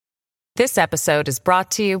This episode is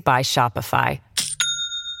brought to you by Shopify.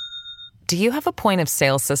 Do you have a point of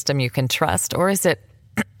sale system you can trust, or is it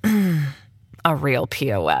a real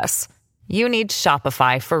POS? You need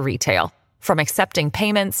Shopify for retail. From accepting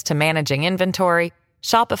payments to managing inventory,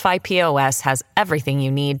 Shopify POS has everything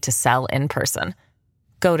you need to sell in person.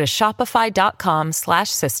 Go to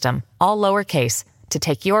shopify.com/system, all lowercase, to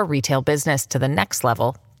take your retail business to the next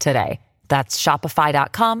level today. That's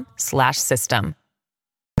shopify.com/system.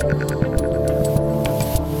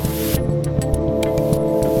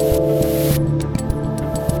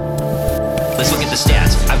 Let's look at the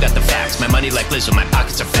stats. I've got the facts. My money like Lizzo, my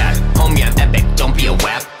pockets are fat. Homie, I'm epic. Don't be a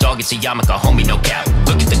wap. Dog, it's a yarmulke. Homie, no cap.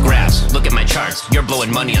 Look at the graphs. Look at my charts. You're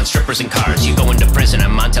blowing money on strippers and cars. You going to prison.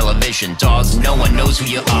 I'm on television. Dogs, no one knows who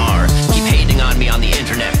you are. Keep hating on me on the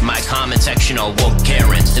internet. My comment section all woke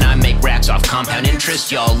Karens. And I make racks off compound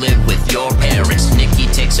interest. Y'all live with your parents. Nikki,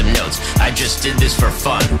 take some notes. I just did this for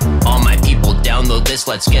fun. All my people, download this.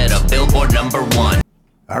 Let's get a Billboard #1.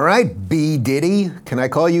 All right, B. Diddy. Can I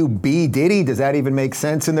call you B. Diddy? Does that even make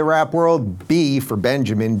sense in the rap world? B for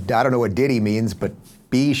Benjamin. I don't know what Diddy means, but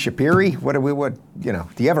B. Shapiro? Do you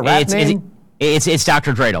have a rap name? It's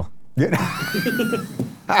Dr. Dreidel.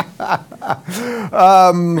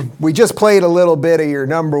 We just played a little bit of your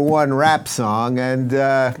 #1 rap song, and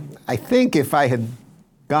I think if I had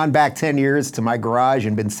gone back 10 years to my garage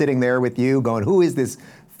and been sitting there with you going, who is this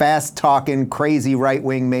fast-talking, crazy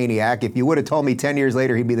right-wing maniac? If you would have told me 10 years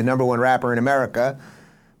later he'd be the #1 rapper in America,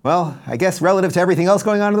 well, I guess relative to everything else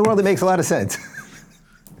going on in the world, it makes a lot of sense.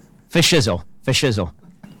 For shizzle.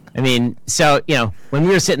 I mean, so, when we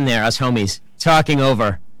were sitting there, us homies, talking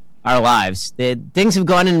over our lives, things have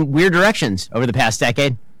gone in weird directions over the past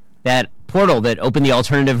decade. That portal that opened the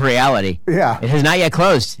alternative reality, it has not yet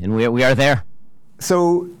closed, and we are there.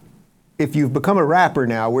 So, if you've become a rapper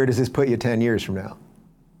now, where does this put you 10 years from now?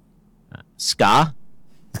 Ska?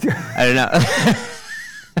 I don't know.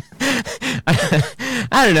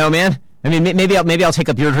 I don't know, man. I mean, maybe I'll take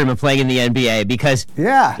up your dream of playing in the NBA because,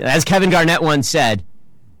 as Kevin Garnett once said,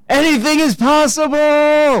 anything is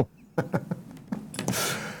possible.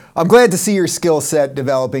 I'm glad to see your skill set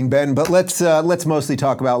developing, Ben, but let's mostly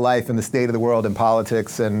talk about life and the state of the world and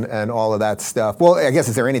politics and all of that stuff. Well, I guess,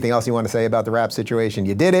 is there anything else you want to say about the rap situation?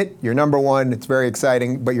 You did it. You're #1. It's very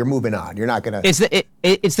exciting, but you're moving on. You're not going to...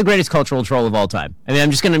 It's the greatest cultural troll of all time. I mean,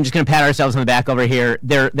 I'm just gonna pat ourselves on the back over here.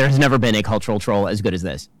 There has never been a cultural troll as good as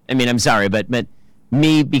this. I mean, I'm sorry, but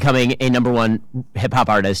me becoming a #1 hip-hop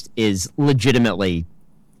artist is legitimately,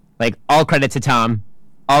 like, all credit to Tom,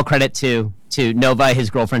 all credit to Nova, his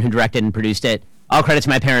girlfriend who directed and produced it. All credit to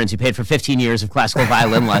my parents who paid for 15 years of classical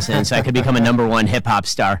violin lessons so I could become a #1 hip hop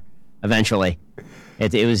star eventually.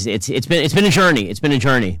 It's been a journey. It's been a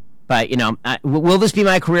journey. But will this be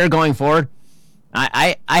my career going forward?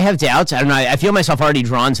 I have doubts. I don't know. I feel myself already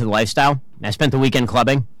drawn to the lifestyle. I spent the weekend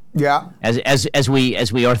clubbing. Yeah. As we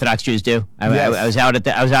Orthodox Jews do. I was out at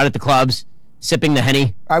the clubs sipping the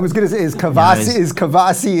Henny. I was going to say, is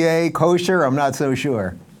Cavassier kosher? I'm not so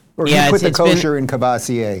sure. Or you put the kosher in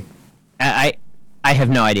Cavassier? I have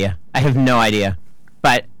no idea.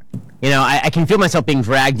 But, I can feel myself being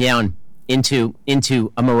dragged down into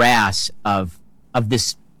a morass of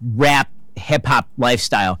this rap hip-hop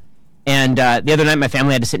lifestyle. And the other night, my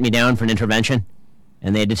family had to sit me down for an intervention.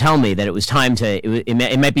 And they had to tell me that it was time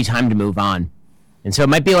it might be time to move on. And so it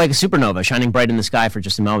might be like a supernova shining bright in the sky for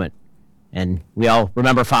just a moment. And we all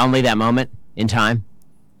remember fondly that moment in time.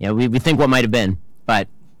 We think what might have been. But...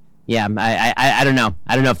 yeah, I don't know.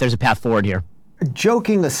 I don't know if there's a path forward here.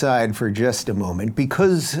 Joking aside for just a moment,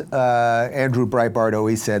 because Andrew Breitbart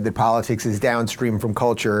always said that politics is downstream from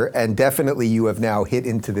culture, and definitely you have now hit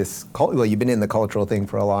into this, well, you've been in the cultural thing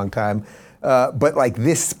for a long time, but like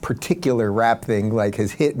this particular rap thing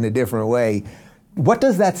has hit in a different way. What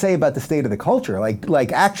does that say about the state of the culture?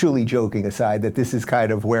 Like actually joking aside that this is kind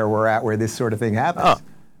of where we're at, where this sort of thing happens. Oh.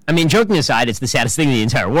 I mean, joking aside, it's the saddest thing in the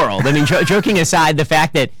entire world. I mean, joking aside, the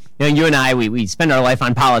fact that you and I, we spend our life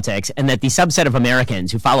on politics, and that the subset of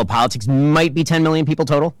Americans who follow politics might be 10 million people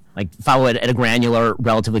total, like follow it at a granular,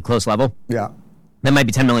 relatively close level. Yeah. That might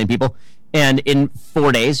be 10 million people. And in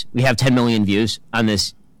 4 days, we have 10 million views on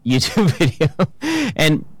this YouTube video.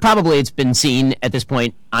 And probably it's been seen at this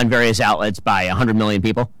point on various outlets by 100 million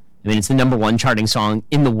people. I mean, it's the #1 charting song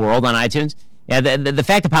in the world on iTunes. Yeah, the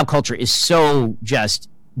fact that pop culture is so just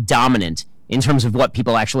dominant in terms of what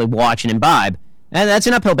people actually watch and imbibe, and that's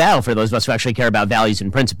an uphill battle for those of us who actually care about values and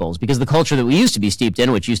principles, because the culture that we used to be steeped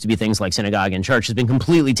in, which used to be things like synagogue and church, has been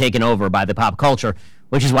completely taken over by the pop culture,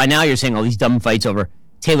 which is why now you're seeing all these dumb fights over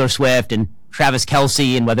Taylor Swift and Travis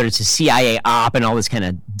Kelce and whether it's a CIA op and all this kind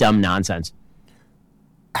of dumb nonsense.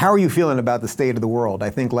 How are you feeling about the state of the world? I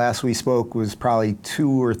think last we spoke was probably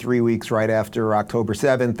 2 or 3 weeks right after October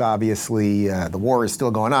 7th. Obviously, the war is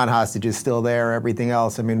still going on, hostages still there, everything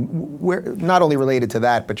else. I mean, we're not only related to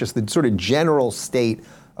that, but just the sort of general state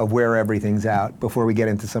of where everything's at before we get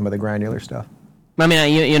into some of the granular stuff. I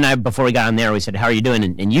mean, you and I, before we got on there, we said, how are you doing?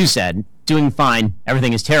 And you said, doing fine,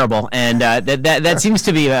 everything is terrible. And that seems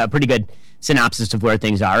to be a pretty good synopsis of where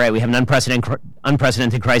things are, right? We have an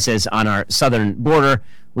unprecedented crisis on our southern border.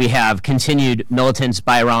 We have continued militants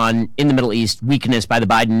by Iran in the Middle East, weakness by the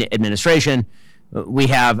Biden administration. We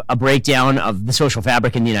have a breakdown of the social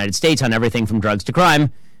fabric in the United States on everything from drugs to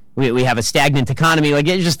crime. We have a stagnant economy. Like,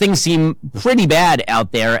 it just, things seem pretty bad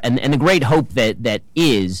out there. And the great hope that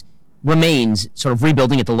remains sort of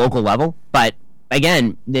rebuilding at the local level. But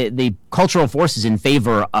again, the cultural forces in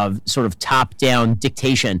favor of sort of top-down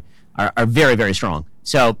dictation are very, very strong.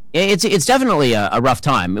 So it's definitely a rough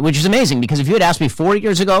time, which is amazing, because if you had asked me 4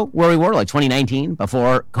 years ago where we were, like 2019,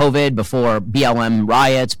 before COVID, before BLM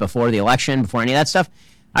riots, before the election, before any of that stuff,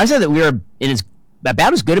 I said that we were in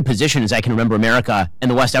about as good a position as I can remember America and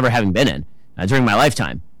the West ever having been in during my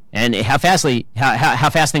lifetime. And how fast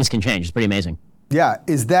things can change is pretty amazing. Yeah,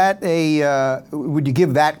 is that would you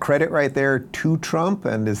give that credit right there to Trump?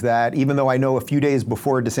 And is that, even though I know a few days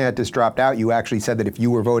before DeSantis dropped out, you actually said that if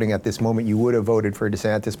you were voting at this moment, you would have voted for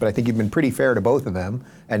DeSantis, but I think you've been pretty fair to both of them.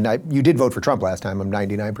 And you did vote for Trump last time, I'm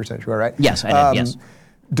 99% sure, right? Yes, I did, yes.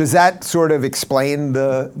 Does that sort of explain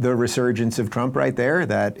the resurgence of Trump right there,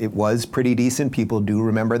 that it was pretty decent, people do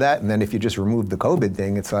remember that, and then if you just remove the COVID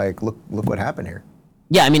thing, it's like, look what happened here.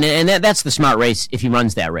 Yeah, I mean, and that's the smart race if he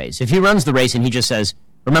runs that race. If he runs the race and he just says,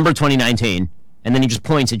 remember 2019, and then he just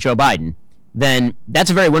points at Joe Biden, then that's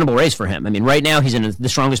a very winnable race for him. I mean, right now he's in the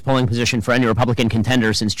strongest polling position for any Republican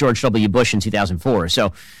contender since George W. Bush in 2004.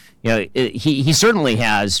 So, he certainly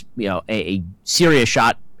has, a serious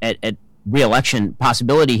shot at re-election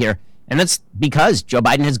possibility here. And that's because Joe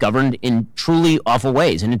Biden has governed in truly awful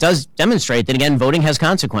ways. And it does demonstrate that, again, voting has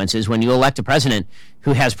consequences. When you elect a president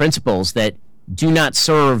who has principles that do not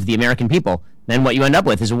serve the American people, then what you end up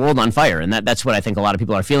with is a world on fire. And that's what I think a lot of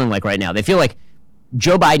people are feeling like right now. They feel like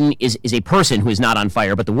Joe Biden is a person who is not on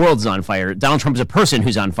fire, but the world is on fire. Donald Trump is a person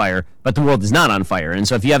who's on fire, but the world is not on fire. And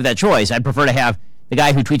so if you have that choice, I'd prefer to have the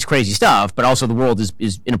guy who tweets crazy stuff, but also the world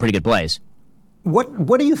is in a pretty good place.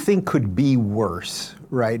 What do you think could be worse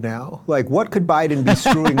right now? Like, what could Biden be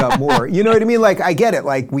screwing up more? You know what I mean? Like, I get it.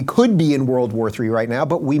 Like, we could be in World War III right now,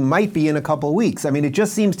 but we might be in a couple of weeks. I mean, it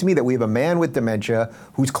just seems to me that we have a man with dementia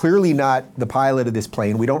who's clearly not the pilot of this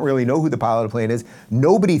plane. We don't really know who the pilot of the plane is.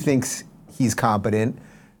 Nobody thinks he's competent.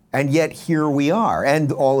 And yet here we are.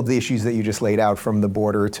 And all of the issues that you just laid out, from the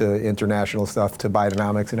border to international stuff to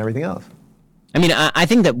Bidenomics and everything else. I mean, I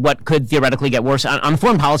think that what could theoretically get worse, on the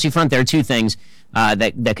foreign policy front, there are two things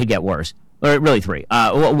that could get worse, or really three.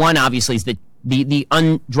 One, obviously, is that the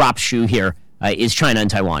undropped shoe here is China and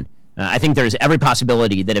Taiwan. I think there's every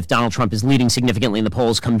possibility that if Donald Trump is leading significantly in the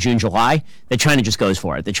polls come June, July, that China just goes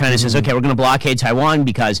for it. That China says, okay, we're going to blockade Taiwan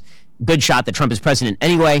because good shot that Trump is president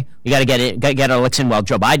anyway. We got to get our licks in while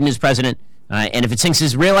Joe Biden is president. And if it sinks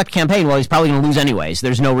his re-elect campaign, well, he's probably going to lose anyway. So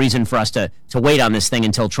there's no reason for us to wait on this thing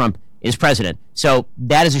until Trump is president. So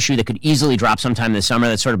that is a shoe that could easily drop sometime this summer.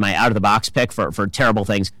 That's sort of my out-of-the-box pick for terrible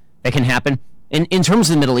things that can happen. In terms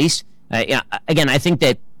of the Middle East, again, I think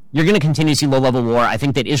that you're going to continue to see low-level war. I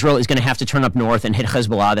think that Israel is going to have to turn up north and hit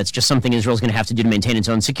Hezbollah. That's just something Israel is going to have to do to maintain its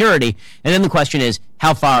own security. And then the question is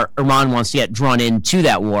how far Iran wants to get drawn into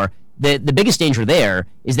that war. The biggest danger there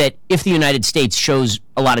is that if the United States shows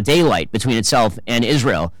a lot of daylight between itself and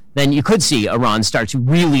Israel, then you could see Iran start to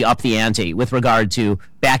really up the ante with regard to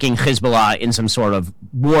backing Hezbollah in some sort of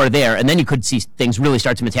war there. And then you could see things really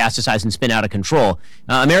start to metastasize and spin out of control.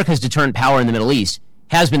 America's deterrent power in the Middle East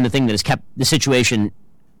has been the thing that has kept the situation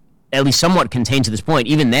at least somewhat contained to this point.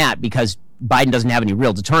 Even that, because Biden doesn't have any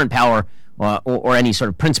real deterrent power or any sort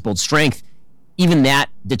of principled strength. Even that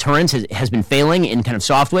deterrence has been failing in kind of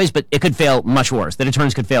soft ways, but it could fail much worse. The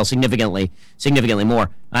deterrence could fail significantly more.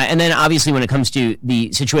 And then obviously when it comes to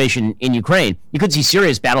the situation in Ukraine, you could see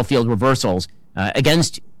serious battlefield reversals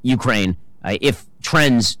against Ukraine if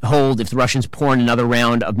trends hold, if the Russians pour in another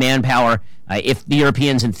round of manpower, if the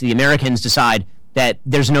Europeans and the Americans decide that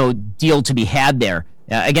there's no deal to be had there.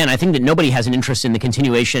 Again, I think that nobody has an interest in the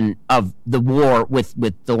continuation of the war with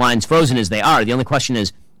the lines frozen as they are. The only question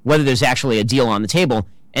is whether there's actually a deal on the table.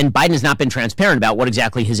 And Biden has not been transparent about what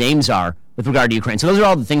exactly his aims are with regard to Ukraine. So those are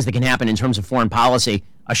all the things that can happen in terms of foreign policy,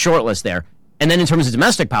 a short list there. And then in terms of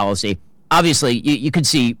domestic policy, obviously, you could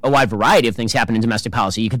see a wide variety of things happen in domestic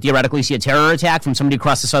policy. You could theoretically see a terror attack from somebody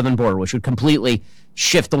across the southern border, which would completely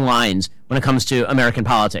shift the lines when it comes to American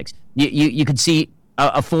politics. You could see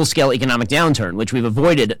a full-scale economic downturn, which we've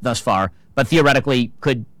avoided thus far, but theoretically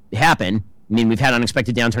could happen. I mean, we've had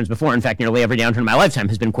unexpected downturns before. In fact, nearly every downturn in my lifetime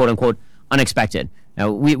has been quote-unquote unexpected. Now,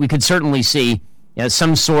 we could certainly see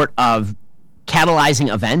some sort of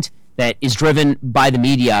catalyzing event that is driven by the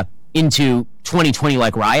media into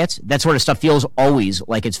 2020-like riots. That sort of stuff feels always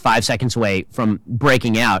like it's 5 seconds away from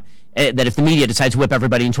breaking out. That if the media decides to whip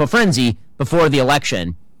everybody into a frenzy before the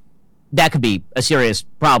election, that could be a serious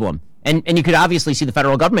problem. And you could obviously see the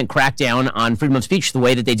federal government crack down on freedom of speech the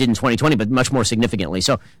way that they did in 2020, but much more significantly.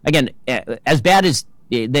 So again, as bad as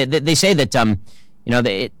they say that,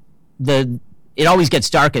 it always gets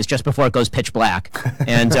darkest just before it goes pitch black,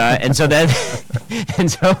 and so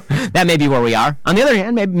that may be where we are. On the other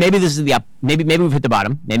hand, maybe this is the up. Maybe we've hit the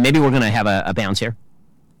bottom. Maybe we're going to have a bounce here.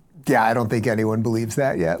 Yeah, I don't think anyone believes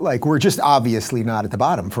that yet. Like, we're just obviously not at the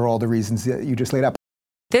bottom for all the reasons that you just laid out.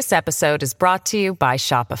 This episode is brought to you by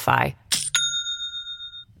Shopify.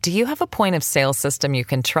 Do you have a point of sale system you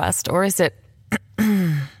can trust, or is it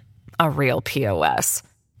a real POS?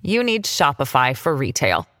 You need Shopify for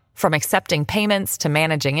retail. From accepting payments to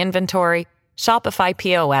managing inventory, Shopify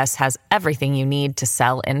POS has everything you need to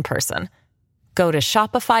sell in person. Go to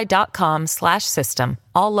shopify.com/system,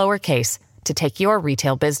 all lowercase, to take your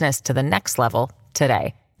retail business to the next level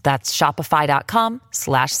today. That's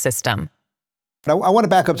shopify.com/system. I want to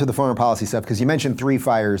back up to the foreign policy stuff, because you mentioned 3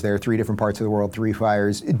 fires there, 3 different parts of the world, 3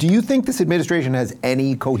 fires. Do you think this administration has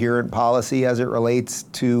any coherent policy as it relates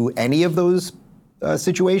to any of those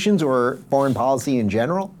situations, or foreign policy in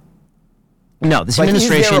general? No, this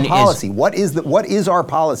administration is there a policy? What is our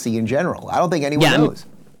policy in general? I don't think anyone knows.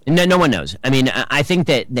 No one knows. I mean, I think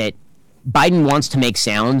that Biden wants to make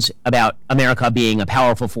sounds about America being a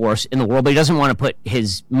powerful force in the world, but he doesn't want to put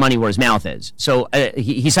his money where his mouth is. So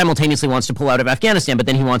he simultaneously wants to pull out of Afghanistan, but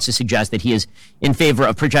then he wants to suggest that he is in favor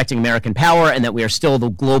of projecting American power and that we are still the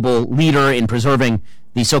global leader in preserving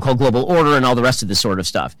the so-called global order and all the rest of this sort of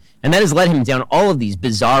stuff. And that has led him down all of these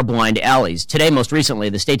bizarre blind alleys. Today, most recently,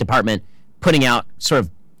 the State Department putting out sort of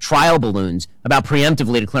trial balloons about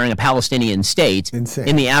preemptively declaring a Palestinian state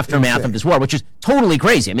in the aftermath of this war, which is totally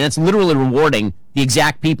crazy. I mean, that's literally rewarding the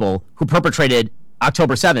exact people who perpetrated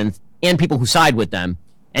October 7th and people who side with them,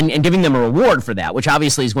 and giving them a reward for that, which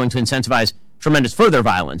obviously is going to incentivize tremendous further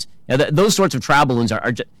violence. Now, those sorts of trial balloons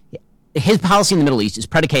are just, his policy in the Middle East is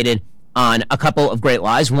predicated on a couple of great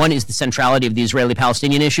lies. One is the centrality of the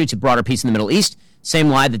Israeli-Palestinian issue to broader peace in the Middle East, same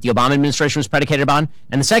lie that the Obama administration was predicated upon.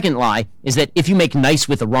 And the second lie is that if you make nice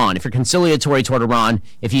with Iran, if you're conciliatory toward Iran,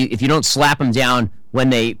 if you don't slap them down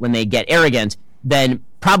when they get arrogant, then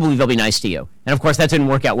probably they'll be nice to you. And of course, that didn't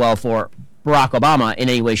work out well for Barack Obama in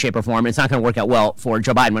any way, shape, or form. And it's not going to work out well for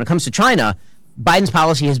Joe Biden. When it comes to China, Biden's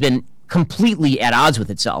policy has been completely at odds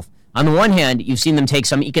with itself. On the one hand, you've seen them take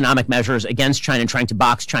some economic measures against China, trying to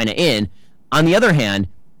box China in. On the other hand,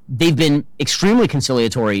 they've been extremely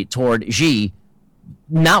conciliatory toward Xi,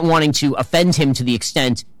 not wanting to offend him to the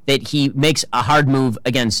extent that he makes a hard move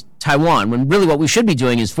against Taiwan, when really what we should be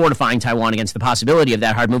doing is fortifying Taiwan against the possibility of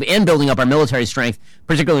that hard move and building up our military strength,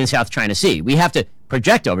 particularly in the South China Sea. We have to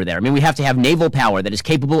project over there. I mean, we have to have naval power that is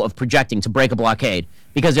capable of projecting to break a blockade,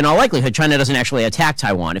 because in all likelihood, China doesn't actually attack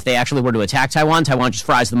Taiwan. If they actually were to attack Taiwan, Taiwan just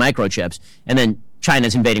fries the microchips, and then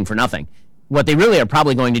China's invading for nothing. What they really are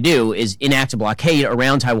probably going to do is enact a blockade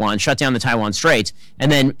around Taiwan, shut down the Taiwan Straits,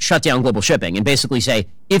 and then shut down global shipping, and basically say,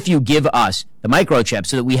 if you give us the microchips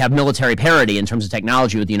so that we have military parity in terms of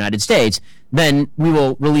technology with the United States, then we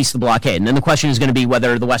will release the blockade. And then the question is going to be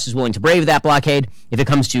whether the West is willing to brave that blockade. If it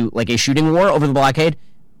comes to like a shooting war over the blockade,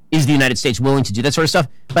 is the United States willing to do that sort of stuff?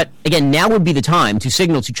 But again, now would be the time to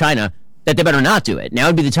signal to China that they better not do it. Now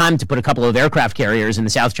would be the time to put a couple of aircraft carriers in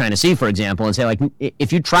the South China Sea, for example, and say, like,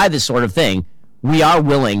 if you try this sort of thing, we are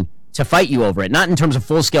willing to fight you over it, not in terms of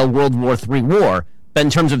full-scale World War III war, but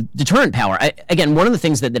in terms of deterrent power. Again, one of the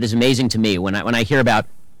things that is amazing to me when I hear about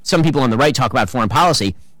some people on the right talk about foreign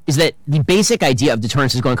policy is that the basic idea of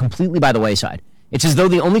deterrence is going completely by the wayside. It's as though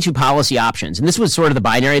the only two policy options, and this was sort of the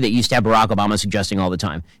binary that used to have Barack Obama suggesting all the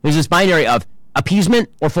time. It was this binary of appeasement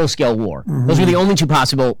or full-scale war. Mm-hmm. Those were the only two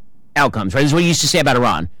possible outcomes, right? This is what you used to say about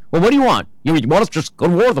Iran. Well, what do you want? You want us to just go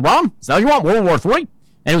to war with Iran? Is that what you want? World War III?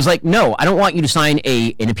 And it was like, no, I don't want you to sign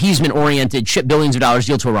an appeasement-oriented, ship billions of dollars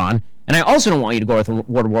deal to Iran, and I also don't want you to go to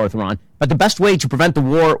war with Iran. But the best way to prevent the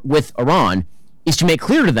war with Iran is to make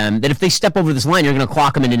clear to them that if they step over this line, you're going to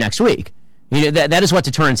clock them into next week. You know, that is what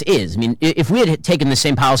deterrence is. I mean, if we had taken the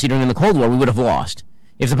same policy during the Cold War, we would have lost.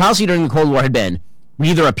 If the policy during the Cold War had been, we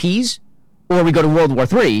either appease or we go to World War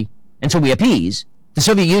III until we appease, the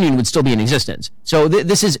Soviet Union would still be in existence. So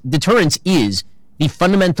deterrence is the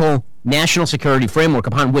fundamental national security framework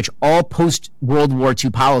upon which all post-World War II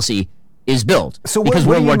policy is built. So because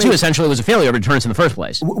World War II essentially was a failure of deterrence in the first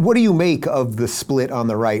place. What do you make of the split on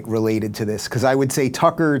the right related to this? Because I would say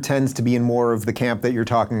Tucker tends to be in more of the camp that you're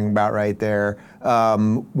talking about right there,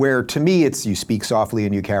 where to me it's you speak softly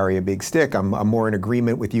and you carry a big stick. I'm more in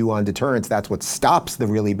agreement with you on deterrence. That's what stops the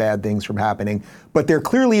really bad things from happening. But there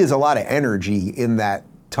clearly is a lot of energy in that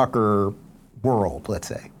Tucker world, let's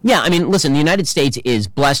say. Yeah, I mean, listen, the United States is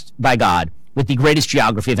blessed by God with the greatest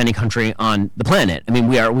geography of any country on the planet. I mean,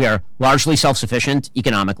 we are largely self-sufficient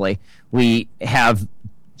economically. We have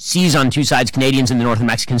seas on two sides, Canadians in the north and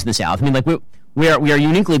Mexicans in the south. I mean, like we are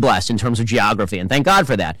uniquely blessed in terms of geography, and thank God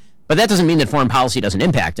for that. But that doesn't mean that foreign policy doesn't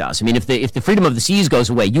impact us. I mean, if the freedom of the seas goes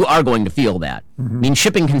away, you are going to feel that. Mm-hmm. I mean,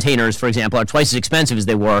 shipping containers, for example, are twice as expensive as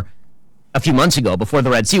they were a few months ago before the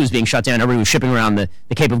Red Sea was being shut down. Everybody was shipping around the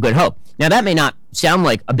Cape of Good Hope. Now, that may not sound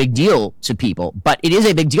like a big deal to people, but it is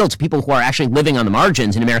a big deal to people who are actually living on the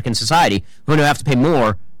margins in American society who have to pay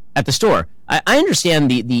more at the store. I understand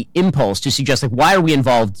the impulse to suggest, like, why are we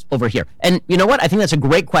involved over here? And you know what? I think that's a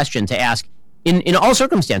great question to ask in all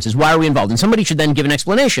circumstances. Why are we involved? And somebody should then give an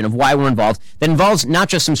explanation of why we're involved that involves not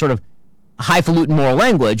just some sort of highfalutin moral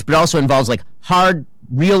language, but also involves, like, hard,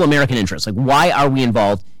 real American interests. Like, why are we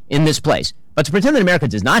involved in this place? But to pretend that America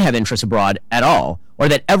does not have interests abroad at all, or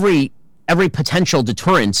that every potential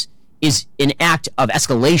deterrence is an act of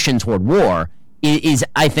escalation toward war, is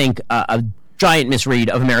I think, a giant misread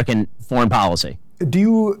of American foreign policy.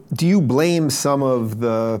 Do you blame some of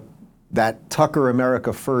that Tucker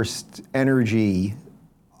America First energy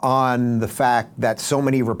on the fact that so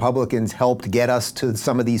many Republicans helped get us to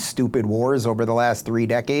some of these stupid wars over the last 3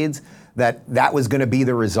 decades? That was going to be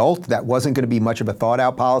the result? That wasn't going to be much of a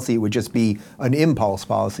thought-out policy? It would just be an impulse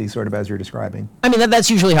policy, sort of as you're describing? I mean,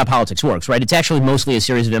 that's usually how politics works, right? It's actually mostly a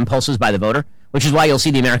series of impulses by the voter, which is why you'll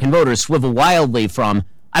see the American voters swivel wildly from,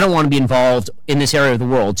 I don't want to be involved in this area of the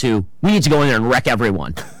world, to, we need to go in there and wreck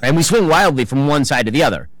everyone. Right? And we swing wildly from one side to the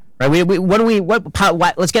other. Right?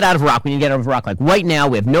 Let's get out of Iraq. We need to get out of Iraq. Like, right now,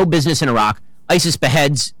 we have no business in Iraq. ISIS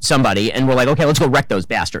beheads somebody, and we're like, okay, let's go wreck those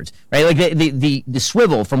bastards, right? Like the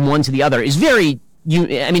swivel from one to the other is very,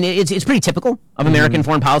 I mean, it's pretty typical of American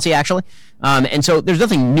foreign policy, actually, and so there's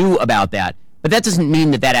nothing new about that. But that doesn't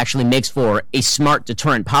mean that actually makes for a smart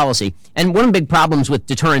deterrent policy. And one of the big problems with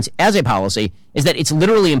deterrence as a policy is that it's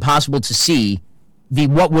literally impossible to see the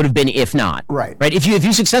what would have been if not. Right. If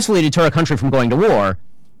you successfully deter a country from going to war,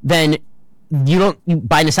 then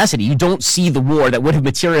by necessity, you don't see the war that would have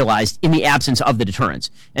materialized in the absence of the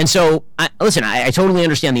deterrence. And so, I totally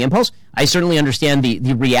understand the impulse. I certainly understand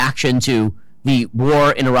the reaction to the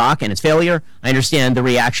war in Iraq and its failure. I understand the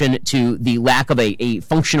reaction to the lack of a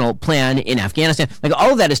functional plan in Afghanistan. Like,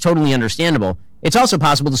 all of that is totally understandable. It's also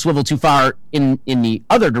possible to swivel too far in the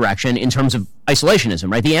other direction in terms of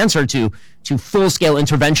isolationism, right? The answer to full-scale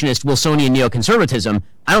interventionist Wilsonian neoconservatism,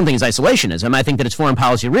 I don't think is isolationism. I think that it's foreign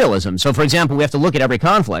policy realism. So, for example, we have to look at every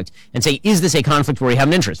conflict and say, is this a conflict where we have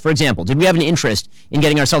an interest? For example, did we have an interest in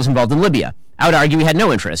getting ourselves involved in Libya? I would argue we had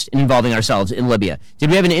no interest in involving ourselves in Libya.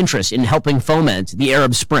 Did we have an interest in helping foment the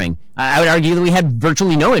Arab Spring? I would argue that we had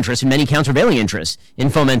virtually no interest in many countervailing interests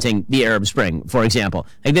in fomenting the Arab Spring, for example.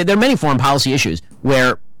 Like, there are many foreign policy issues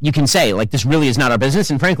where you can say, like, this really is not our business,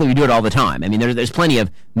 and frankly, we do it all the time. I mean, there's plenty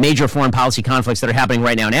of major foreign policy conflicts that are happening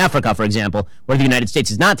right now in Africa, for example, where the United States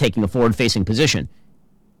is not taking a forward-facing position.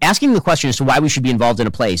 Asking the question as to why we should be involved in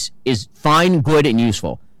a place is fine, good, and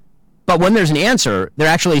useful. But when there's an answer, there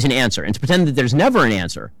actually is an answer. And to pretend that there's never an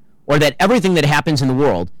answer, or that everything that happens in the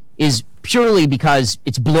world is purely because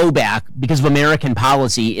it's blowback because of American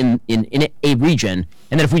policy in a region,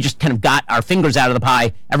 and that if we just kind of got our fingers out of the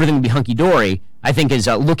pie, everything would be hunky-dory, I think is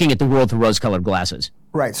looking at the world through rose-colored glasses.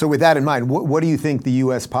 Right. So with that in mind, what do you think the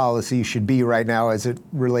U.S. policy should be right now as it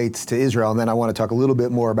relates to Israel? And then I want to talk a little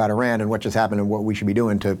bit more about Iran and what just happened and what we should be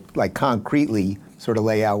doing to, like, concretely sort of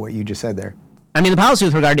lay out what you just said there. I mean, the policy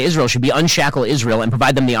with regard to Israel should be unshackle Israel and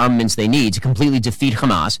provide them the armaments they need to completely defeat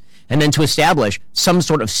Hamas, and then to establish some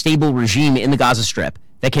sort of stable regime in the Gaza Strip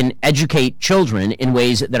that can educate children in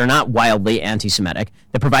ways that are not wildly anti-Semitic,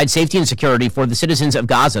 that provide safety and security for the citizens of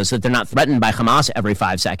Gaza so that they're not threatened by Hamas every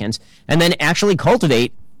 5 seconds, and then actually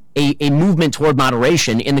cultivate a movement toward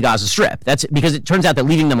moderation in the Gaza Strip. That's because it turns out that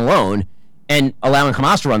leaving them alone and allowing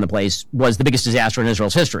Hamas to run the place was the biggest disaster in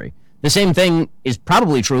Israel's history. The same thing is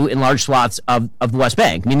probably true in large swaths of the West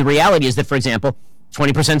Bank. I mean, the reality is that, for example,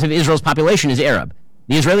 20% of Israel's population is Arab.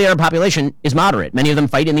 The Israeli Arab population is moderate. Many of them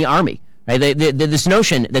fight in the army. Right? This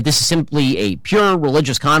notion that this is simply a pure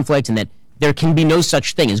religious conflict and that there can be no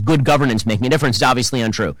such thing as good governance making a difference is obviously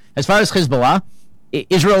untrue. As far as Hezbollah,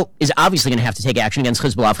 Israel is obviously going to have to take action against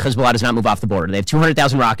Hezbollah if Hezbollah does not move off the border. They have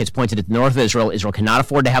 200,000 rockets pointed at the north of Israel. Israel cannot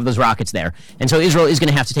afford to have those rockets there. And so Israel is going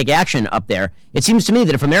to have to take action up there. It seems to me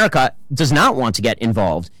that if America does not want to get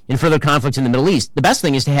involved in further conflict in the Middle East, the best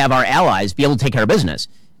thing is to have our allies be able to take care of business.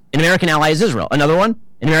 An American ally is Israel. Another one,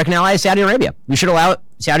 an American ally is Saudi Arabia. We should allow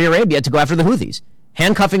Saudi Arabia to go after the Houthis.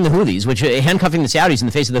 Handcuffing the Saudis in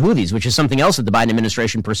the face of the Houthis, which is something else that the Biden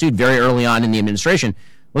administration pursued very early on in the administration,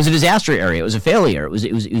 was a disaster area. It was a failure. It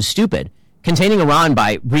was stupid. Containing Iran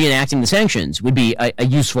by reenacting the sanctions would be a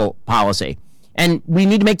useful policy. And we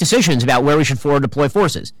need to make decisions about where we should forward deploy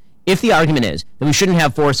forces. If the argument is that we shouldn't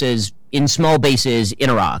have forces in small bases in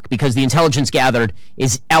Iraq because the intelligence gathered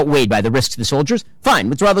is outweighed by the risk to the soldiers, fine,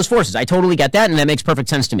 withdraw those forces. I totally get that, and that makes perfect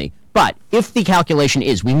sense to me. But if the calculation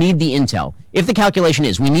is we need the intel, if the calculation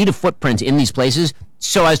is we need a footprint in these places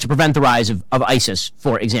so as to prevent the rise of ISIS,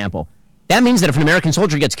 for example, that means that if an American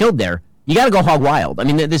soldier gets killed there, you got to go hog wild. I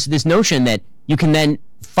mean, this notion that you can then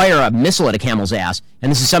fire a missile at a camel's ass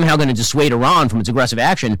and this is somehow going to dissuade Iran from its aggressive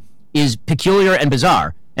action is peculiar and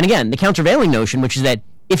bizarre. And again, the countervailing notion, which is that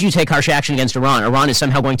if you take harsh action against Iran, Iran is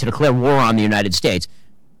somehow going to declare war on the United States.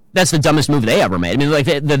 That's the dumbest move they ever made. I mean, like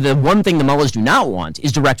the one thing the mullahs do not want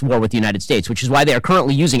is direct war with the United States, which is why they are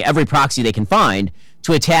currently using every proxy they can find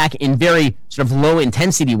to attack in very sort of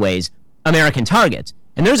low-intensity ways American targets.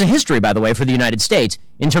 And there's a history, by the way, for the United States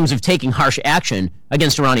in terms of taking harsh action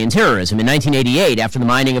against Iranian terrorism. In 1988, after the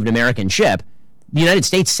mining of an American ship, the United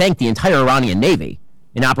States sank the entire Iranian Navy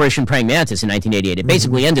in Operation Praying Mantis in 1988. It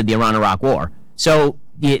basically ended the Iran-Iraq War. So,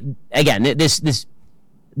 again, this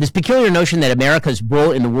peculiar notion that America's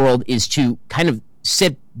role in the world is to kind of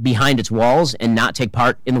sit behind its walls and not take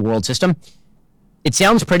part in the world system, it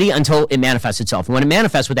sounds pretty until it manifests itself. And when it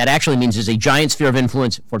manifests, what that actually means is a giant sphere of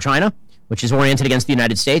influence for China, which is oriented against the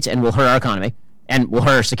United States and will hurt our economy and will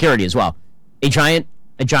hurt our security as well. A giant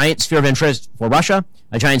sphere of interest for Russia,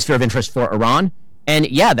 a giant sphere of interest for Iran, and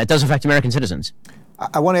yeah, that does affect American citizens.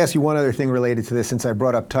 I want to ask you one other thing related to this, since I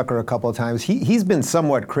brought up Tucker a couple of times. He's been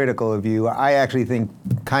somewhat critical of you. I actually think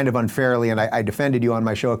kind of unfairly, and I defended you on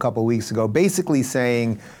my show a couple of weeks ago, basically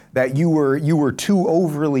saying that you were too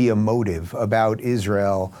overly emotive about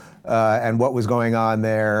Israel and what was going on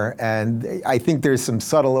there. And I think there's some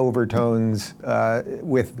subtle overtones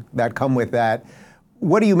that come with that.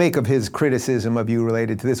 What do you make of his criticism of you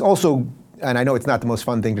related to this? Also, and I know it's not the most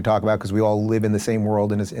fun thing to talk about because we all live in the same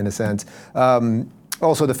world in a sense.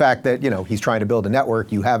 Also, the fact that, he's trying to build a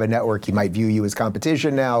network. You have a network. He might view you as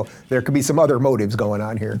competition now. There could be some other motives going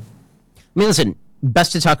on here. I mean, listen,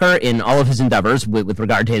 best to Tucker in all of his endeavors with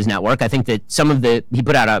regard to his network. I think that he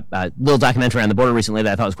put out a little documentary on the border recently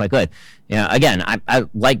that I thought was quite good. Again, I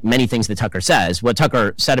like many things that Tucker says. What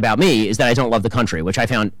Tucker said about me is that I don't love the country, which I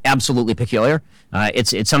found absolutely peculiar.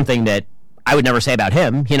 It's something that I would never say about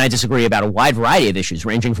him. He and I disagree about a wide variety of issues,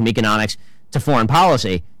 ranging from economics to foreign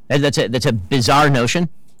policy. That's a bizarre notion.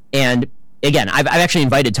 And again, I've actually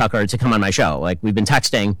invited Tucker to come on my show. Like, we've been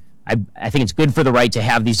texting. I think it's good for the right to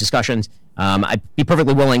have these discussions. I'd be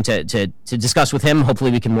perfectly willing to discuss with him.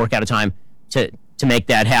 Hopefully we can work out a time to make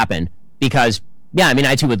that happen. Because, yeah, I mean,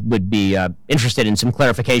 I too would be interested in some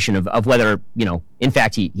clarification of whether, in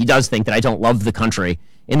fact, he does think that I don't love the country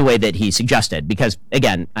in the way that he suggested. Because,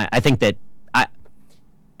 again, I think that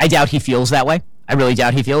I doubt he feels that way. I really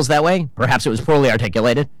doubt he feels that way. Perhaps it was poorly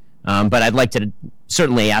articulated. But I'd like to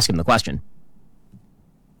certainly ask him the question.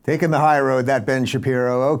 Taking the high road, that Ben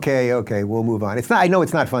Shapiro. Okay, we'll move on. I know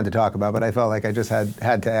it's not fun to talk about, but I felt like I just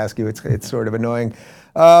had to ask you. It's sort of annoying.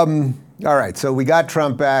 All right, so we got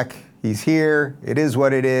Trump back. He's here. It is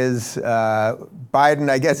what it is. Biden,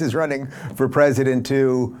 I guess, is running for president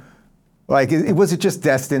too. Like, was it just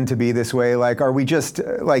destined to be this way? Like, are we just,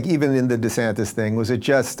 like, even in the DeSantis thing, was it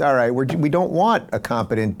just, all right, we don't want a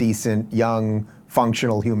competent, decent, young,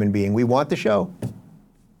 functional human being. We want the show?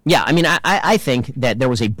 Yeah, I mean, I think that there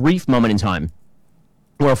was a brief moment in time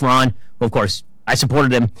where if Ron, well, of course, I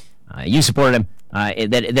supported him, you supported him,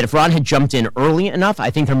 that if Ron had jumped in early enough, I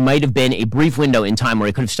think there might have been a brief window in time where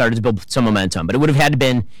he could have started to build some momentum. But it would have had to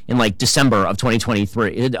been in, like, December of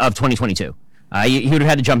 2022. He would have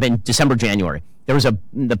had to jump in December, January. There was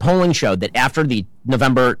the polling showed that after the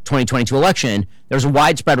November 2022 election, there was a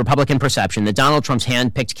widespread Republican perception that Donald Trump's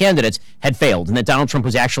hand-picked candidates had failed and that Donald Trump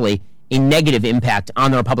was actually a negative impact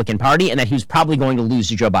on the Republican Party and that he was probably going to lose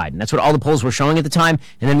to Joe Biden. That's what all the polls were showing at the time.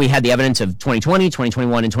 And then we had the evidence of 2020,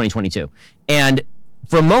 2021, and 2022. And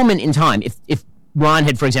for a moment in time, if Ron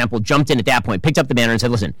had, for example, jumped in at that point, picked up the banner and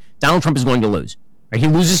said, listen, Donald Trump is going to lose. Right? He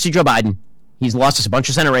loses to Joe Biden. He's lost us a bunch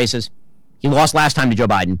of Senate races. He lost last time to Joe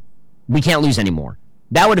Biden. we can't lose anymore.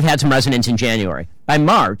 That would have had some resonance in January. By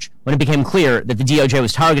March, when it became clear that the DOJ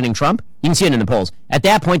was targeting Trump, you can see it in the polls. At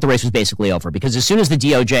that point, the race was basically over because as soon as the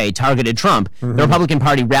DOJ targeted Trump, the Republican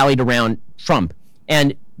Party rallied around Trump.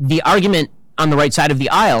 And the argument on the right side of the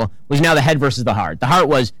aisle was now the head versus the heart. The heart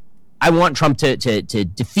was, I want Trump to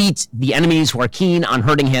defeat the enemies who are keen on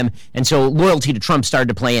hurting him. And so loyalty to Trump started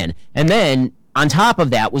to play in. And then on top of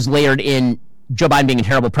that was layered in Joe Biden being a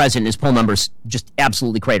terrible president, his poll numbers just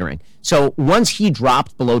absolutely cratering. So once he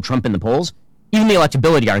dropped below Trump in the polls, even the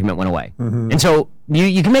electability argument went away. And so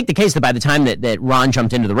you can make the case that by the time that Ron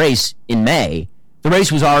jumped into the race in May, the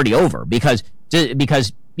race was already over because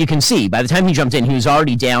you can see by the time he jumped in, he was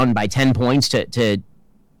already down by 10 points to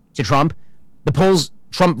Trump. The polls,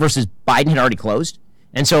 Trump versus Biden, had already closed.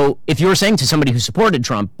 And so if you were saying to somebody who supported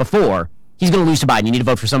Trump before, he's going to lose to Biden, you need to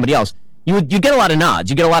vote for somebody else, you get a lot of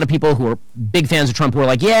nods. You get a lot of people who are big fans of Trump who are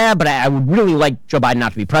like, yeah, but I would really like Joe Biden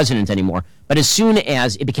not to be president anymore. But as soon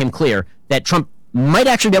as it became clear that Trump might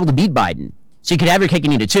actually be able to beat Biden, so you could have your cake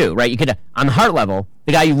and eat it too, right? You could, on the heart level,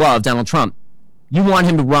 the guy you love, Donald Trump, you want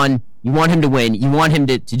him to run, you want him to win, you want him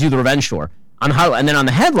to do the revenge tour. On the heart, and then on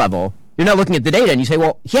the head level, you're now looking at the data and you say,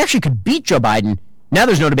 well, he actually could beat Joe Biden. Now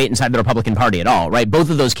there's no debate inside the Republican Party at all, right?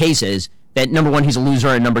 Both of those cases, that number one, he's a loser,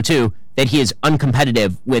 and number two, that he is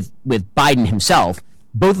uncompetitive with Biden himself,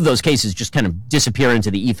 both of those cases just kind of disappear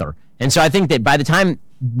into the ether. And so I think that by the time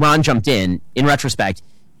Ron jumped in retrospect,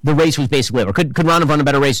 the race was basically over. Could Ron have run a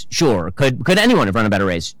better race? Sure. Could anyone have run a better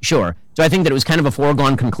race? Sure. So I think that it was kind of a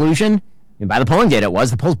foregone conclusion. And by the polling data it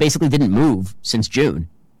was, the polls basically didn't move since June.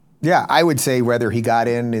 Yeah, I would say whether he got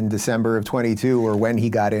in December of 22 or when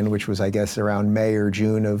he got in, which was, I guess, around May or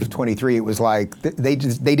June of 23, it was like they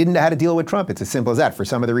didn't know how to deal with Trump. It's as simple as that. For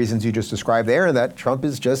some of the reasons you just described there, that Trump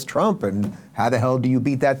is just Trump, and how the hell do you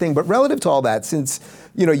beat that thing? But relative to all that, since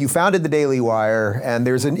you founded the Daily Wire, and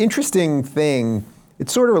there's an interesting thing.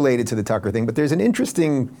 It's sort of related to the Tucker thing, but there's an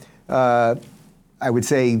interesting, I would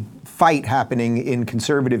say, fight happening in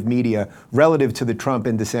conservative media relative to the Trump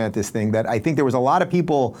and DeSantis thing that I think there was a lot of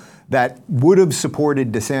people that would have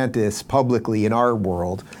supported DeSantis publicly in our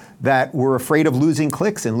world that were afraid of losing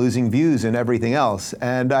clicks and losing views and everything else.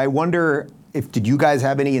 And I wonder did you guys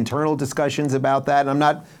have any internal discussions about that? And I'm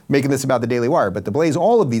not making this about the Daily Wire, but the Blaze,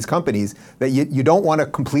 all of these companies that you don't want to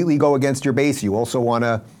completely go against your base. You also want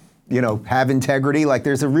to, have integrity. Like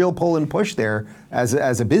there's a real pull and push there as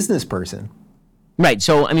a business person. Right.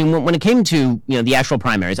 So, I mean, when it came to, the actual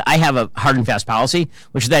primaries, I have a hard and fast policy,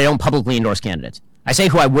 which is that I don't publicly endorse candidates. I say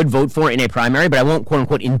who I would vote for in a primary, but I won't, quote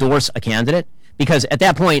unquote, endorse a candidate because at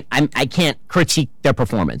that point, I can't critique their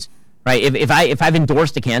performance. Right. If I've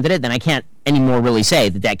endorsed a candidate, then I can't anymore really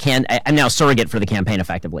say I'm now a surrogate for the campaign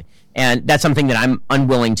effectively. And that's something that I'm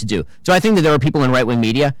unwilling to do. So I think that there are people in right-wing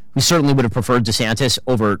media who certainly would have preferred DeSantis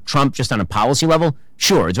over Trump just on a policy level.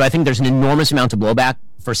 Sure. Do I think there's an enormous amount of blowback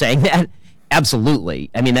for saying that? Absolutely.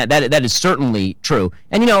 I mean, that is certainly true.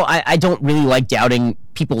 And, I don't really like doubting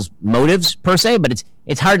people's motives per se, but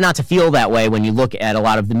it's hard not to feel that way when you look at a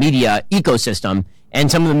lot of the media ecosystem and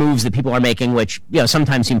some of the moves that people are making, which,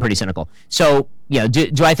 sometimes seem pretty cynical. So,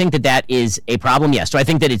 do I think that is a problem? Yes. Do I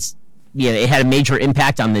think that it had a major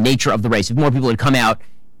impact on the nature of the race? If more people had come out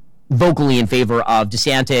vocally in favor of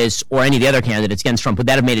DeSantis or any of the other candidates against Trump, would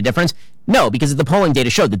that have made a difference? No, because the polling data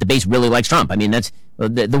showed that the base really likes Trump. I mean, that's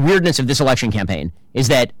the weirdness of this election campaign is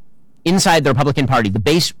that inside the Republican Party, the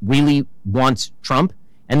base really wants Trump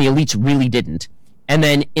and the elites really didn't. And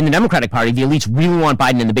then in the Democratic Party, the elites really want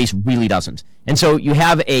Biden and the base really doesn't. And so you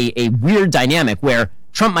have a weird dynamic where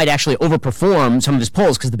Trump might actually overperform some of his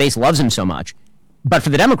polls because the base loves him so much. But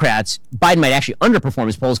for the Democrats, Biden might actually underperform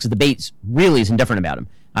his polls because the base really is indifferent about him.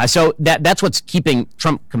 So that's what's keeping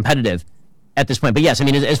Trump competitive at this point. But yes, I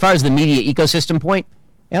mean, as far as the media ecosystem point,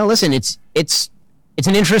 listen, it's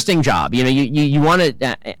an interesting job. You want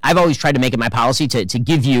to. I've always tried to make it my policy to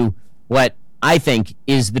give you what I think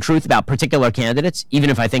is the truth about particular candidates,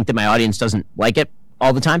 even if I think that my audience doesn't like it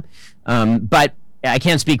all the time. But I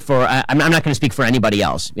can't speak for. I'm not going to speak for anybody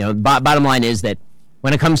else. Bottom line is that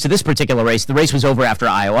when it comes to this particular race, the race was over after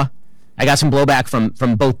Iowa. I got some blowback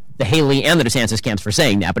from both the Haley and the DeSantis camps for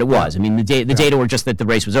saying that, but it was. I mean, the data were just that the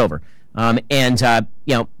race was over. The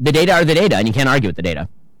data are the data, and you can't argue with the data.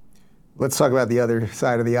 Let's talk about the other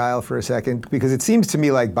side of the aisle for a second, because it seems to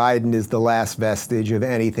me like Biden is the last vestige of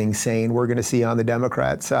anything sane we're going to see on the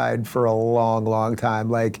Democrat side for a long, long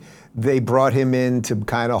time. Like, they brought him in to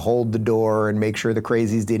kind of hold the door and make sure the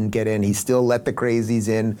crazies didn't get in. He still let the crazies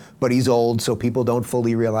in, but he's old, so people don't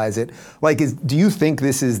fully realize it. Like, do you think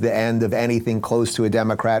this is the end of anything close to a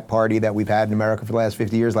Democrat party that we've had in America for the last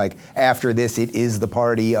 50 years? Like, after this, it is the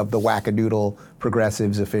party of the wackadoodle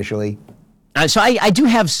progressives officially? So I do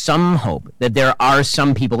have some hope that there are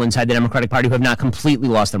some people inside the Democratic Party who have not completely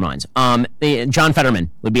lost their minds. John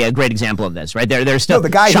Fetterman would be a great example of this, right? There's still the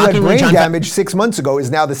guy who had brain damage 6 months ago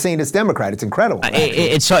is now the sanest Democrat. It's incredible.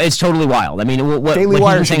 It's totally wild. I mean, Daily what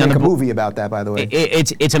Wire should make a movie about that, by the way.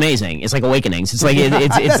 It's amazing. It's like Awakenings. It's like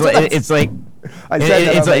it's like. I said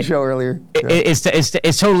that on my show earlier. Yeah.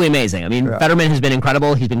 It's totally amazing. I mean, Fetterman has been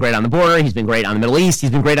incredible. He's been great on the border. He's been great on the Middle East.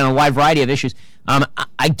 He's been great on a wide variety of issues. I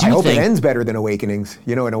hope it ends better than Awakenings.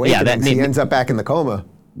 You know, in Awakenings, he ends up back in the coma.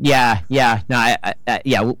 Yeah. No,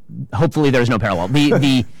 yeah. Hopefully, there's no parallel.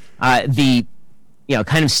 The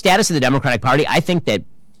kind of status of the Democratic Party. I think that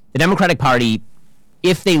the Democratic Party,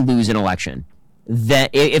 if they lose an election,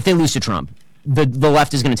 that if they lose to Trump, the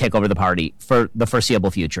left is going to take over the party for the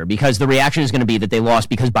foreseeable future, because the reaction is going to be that they lost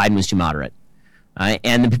because Biden was too moderate,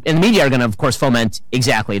 and the media are going to, of course, foment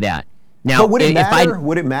exactly that. Now, but would it matter?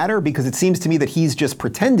 Would it matter? Because it seems to me that he's just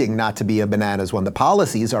pretending not to be a bananas one. The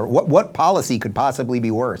policies are what policy could possibly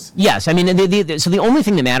be worse? Yes, I mean, so the only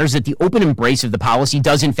thing that matters is that the open embrace of the policy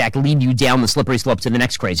does in fact lead you down the slippery slope to the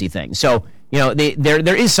next crazy thing. So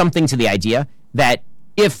there is something to the idea that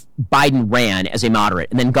if Biden ran as a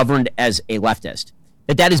moderate and then governed as a leftist,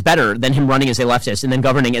 that is better than him running as a leftist and then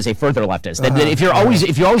governing as a further leftist. That if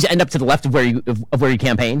you always end up to the left of where you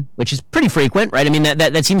campaign, which is pretty frequent, right? I mean,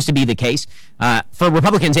 that seems to be the case for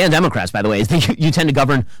Republicans and Democrats, by the way, is that you tend to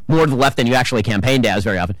govern more to the left than you actually campaigned as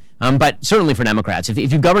very often. But certainly for Democrats, if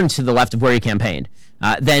you govern to the left of where you campaigned,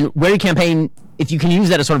 then where you campaign, if you can use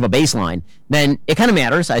that as sort of a baseline, then it kind of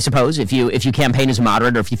matters, I suppose, if you campaign as a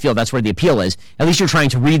moderate, or if you feel that's where the appeal is. At least you're trying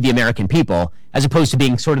to read the American people, as opposed to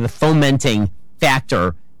being sort of the fomenting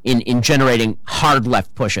factor in generating hard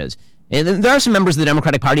left pushes. And there are some members of the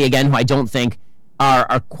Democratic Party, again, who I don't think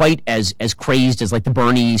are quite as crazed as like the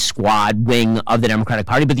Bernie squad wing of the Democratic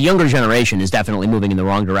Party, but the younger generation is definitely moving in the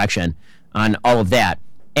wrong direction on all of that.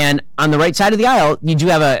 And on the right side of the aisle, you do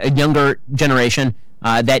have a younger generation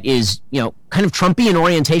that is, kind of Trumpy in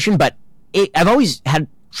orientation, but I've always had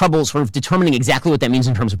trouble sort of determining exactly what that means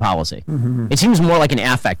in terms of policy. Mm-hmm. It seems more like an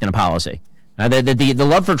affect than a policy. The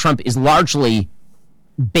love for Trump is largely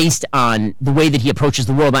based on the way that he approaches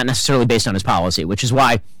the world, not necessarily based on his policy, which is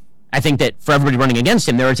why I think that for everybody running against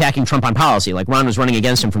him, they're attacking Trump on policy. Like Ron was running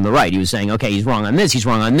against him from the right. He was saying, okay, he's wrong on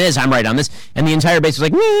this, I'm right on this. And the entire base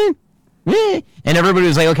was like, and everybody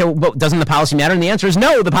was like, okay, well, doesn't the policy matter? And the answer is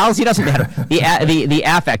no, the policy doesn't matter. The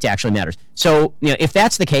affect actually matters. So, if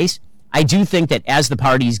that's the case, I do think that as the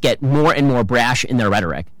parties get more and more brash in their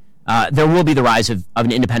rhetoric, there will be the rise of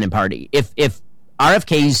an independent party. If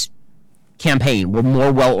RFK's campaign were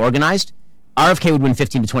more well organized, RFK would win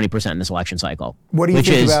 15 to 20% in this election cycle. What do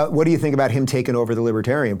you think about him taking over the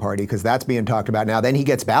Libertarian Party? Because that's being talked about now. Then he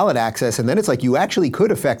gets ballot access, and then it's like you actually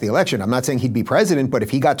could affect the election. I'm not saying he'd be president, but if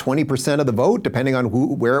he got 20% of the vote, depending on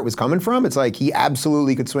where it was coming from, it's like he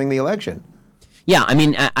absolutely could swing the election. Yeah, I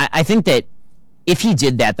mean, I think that if he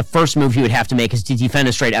did that, the first move he would have to make is to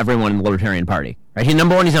defenestrate everyone in the Libertarian Party. Right?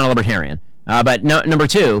 Number one, he's not a Libertarian. But number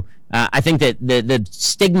two, I think that the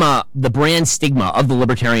stigma, the brand stigma of the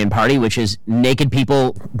Libertarian Party, which is naked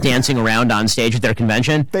people dancing around on stage at their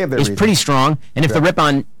convention, is pretty strong. And if the rip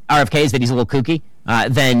on RFK is that he's a little kooky,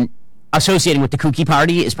 then associating with the kooky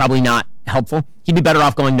party is probably not helpful. He'd be better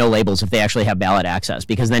off going no labels if they actually have ballot access,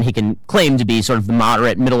 because then he can claim to be sort of the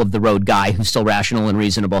moderate, middle-of-the-road guy who's still rational and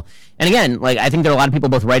reasonable. And again, I think there are a lot of people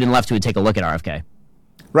both right and left who would take a look at RFK.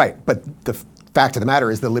 Right, but the fact of the matter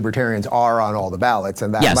is the Libertarians are on all the ballots,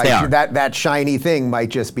 and that shiny thing might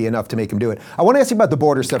just be enough to make him do it. I want to ask you about the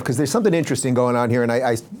border stuff, because there's something interesting going on here, and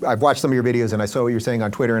I've watched some of your videos, and I saw what you're saying on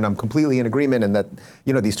Twitter, and I'm completely in agreement, and that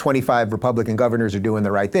these 25 Republican governors are doing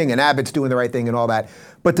the right thing, and Abbott's doing the right thing, and all that.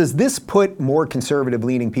 But does this put more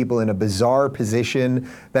conservative-leaning people in a bizarre position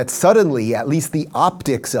that suddenly, at least the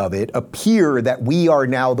optics of it, appear that we are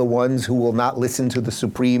now the ones who will not listen to the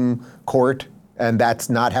Supreme Court, and that's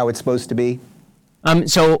not how it's supposed to be?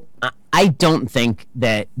 So I don't think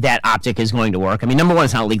that optic is going to work. I mean, number one,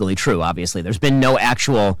 it's not legally true, obviously. There's been no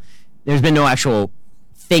actual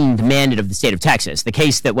thing demanded of the state of Texas. The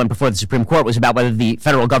case that went before the Supreme Court was about whether the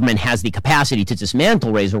federal government has the capacity to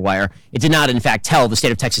dismantle razor wire. It did not, in fact, tell the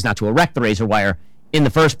state of Texas not to erect the razor wire in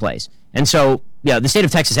the first place. And so the state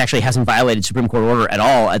of Texas actually hasn't violated Supreme Court order at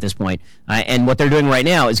all at this point. And what they're doing right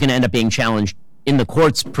now is going to end up being challenged in the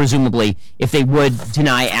courts, presumably, if they would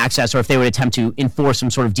deny access or if they would attempt to enforce some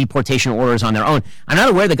sort of deportation orders on their own. I'm not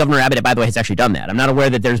aware that Governor Abbott, by the way, has actually done that. I'm not aware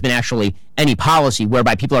that there's been actually any policy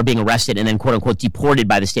whereby people are being arrested and then, quote unquote, deported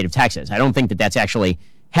by the state of Texas. I don't think that that's actually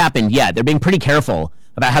happened yet. They're being pretty careful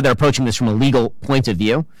about how they're approaching this from a legal point of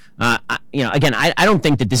view. Again, I don't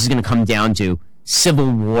think that this is going to come down to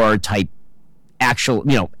Civil War type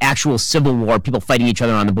actual Civil War, people fighting each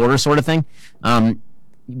other on the border sort of thing.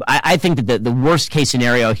 I think that the worst case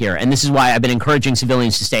scenario here, and this is why I've been encouraging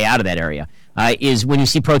civilians to stay out of that area, is when you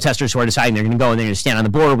see protesters who are deciding they're going to go and they're going to stand on the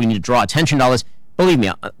border, we need to draw attention to all this. Believe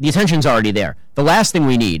me, the attention's already there. The last thing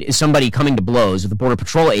we need is somebody coming to blows with the Border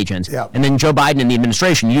Patrol agents, and then Joe Biden and the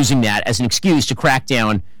administration using that as an excuse to crack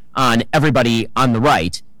down on everybody on the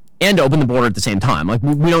right and open the border at the same time. Like,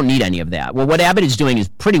 we don't need any of that. Well, what Abbott is doing is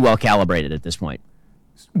pretty well calibrated at this point.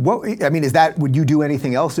 Would you do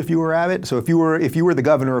anything else if you were Abbott? So if you were the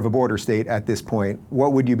governor of a border state at this point,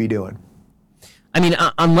 what would you be doing? I mean,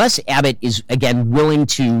 unless Abbott is, again, willing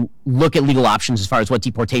to look at legal options as far as what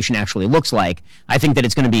deportation actually looks like, I think that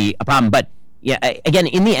it's going to be a problem. But, yeah, again,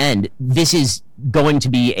 in the end, this is going to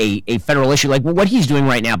be a federal issue. Like, what he's doing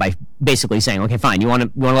right now by basically saying, okay, fine, you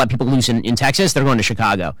want to let people loose in Texas? They're going to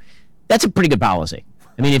Chicago. That's a pretty good policy.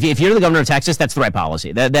 I mean, if you're the governor of Texas, that's the right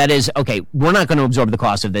policy. That is, okay, we're not going to absorb the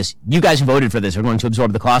cost of this. You guys who voted for this are going to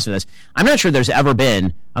absorb the cost of this. I'm not sure there's ever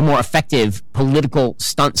been a more effective political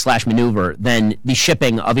stunt/maneuver than the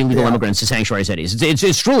shipping of illegal immigrants to sanctuary cities.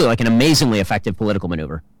 It's truly like an amazingly effective political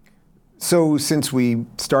maneuver. So since we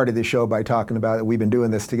started this show by talking about it, we've been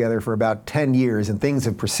doing this together for about 10 years, and things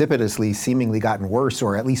have precipitously seemingly gotten worse,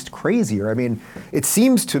 or at least crazier. I mean, it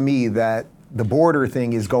seems to me that the border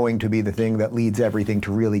thing is going to be the thing that leads everything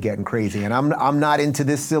to really getting crazy. And I'm not into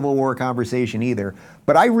this Civil War conversation either,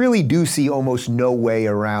 but I really do see almost no way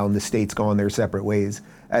around the states going their separate ways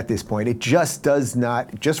at this point. It just does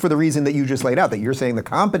not, just for the reason that you just laid out, that you're saying the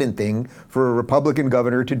competent thing for a Republican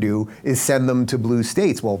governor to do is send them to blue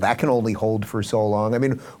states. Well, that can only hold for so long. I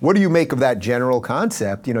mean, what do you make of that general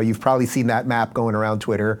concept? You know, you've probably seen that map going around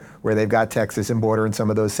Twitter where they've got Texas and border in some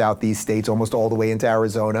of those southeast states, almost all the way into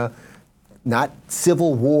Arizona. Not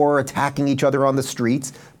civil war, attacking each other on the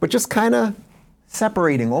streets, but just kind of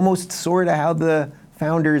separating, almost sort of how the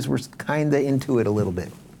founders were kind of into it a little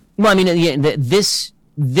bit. Well, I mean,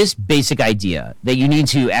 this basic idea that you need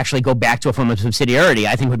to actually go back to a form of subsidiarity,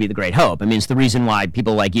 I think would be the great hope. I mean, it's the reason why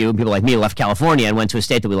people like you and people like me left California and went to a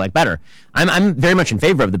state that we like better. I'm very much in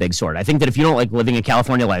favor of the big sort. I think that if you don't like living a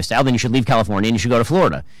California lifestyle, then you should leave California and you should go to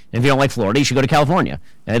Florida. And if you don't like Florida, you should go to California.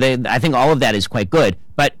 I think all of that is quite good.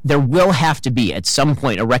 But there will have to be, at some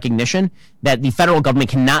point, a recognition that the federal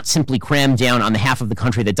government cannot simply cram down on the half of the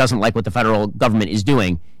country that doesn't like what the federal government is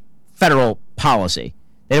doing federal policy.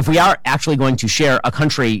 That if we are actually going to share a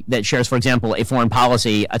country that shares, for example, a foreign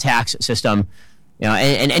policy, a tax system,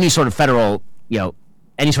 and any sort of federal,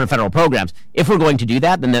 programs, if we're going to do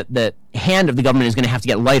that, then the hand of the government is going to have to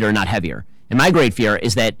get lighter, not heavier. And my great fear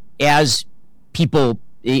is that as people,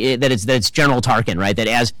 that it's General Tarkin, right? That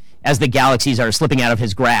as the galaxies are slipping out of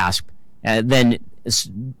his grasp, then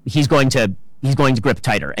he's going to grip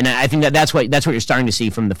tighter. And I think that's what you're starting to see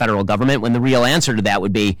from the federal government. When the real answer to that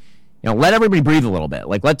would be, let everybody breathe a little bit.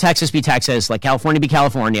 Like, let Texas be Texas, let California be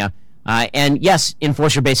California, and yes,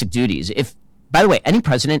 enforce your basic duties. If, by the way, any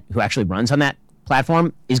president who actually runs on that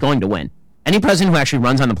platform is going to win. Any president who actually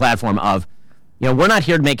runs on the platform of, we're not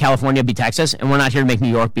here to make California be Texas, and we're not here to make New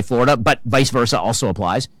York be Florida, but vice versa also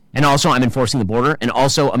applies. And also, I'm enforcing the border, and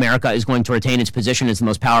also America is going to retain its position as the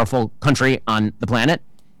most powerful country on the planet.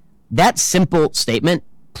 That simple statement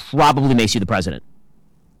probably makes you the president.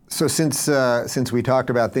 So since we talked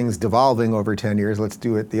about things devolving over 10 years, let's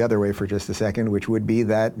do it the other way for just a second, which would be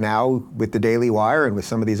that now with the Daily Wire and with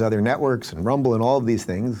some of these other networks and Rumble and all of these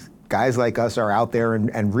things, guys like us are out there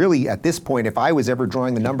and really at this point, if I was ever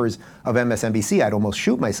drawing the numbers of MSNBC, I'd almost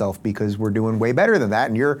shoot myself because we're doing way better than that,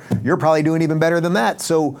 and you're probably doing even better than that.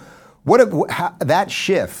 So that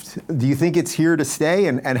shift, do you think it's here to stay?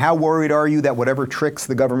 And how worried are you that whatever tricks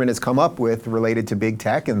the government has come up with related to big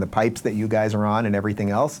tech and the pipes that you guys are on and everything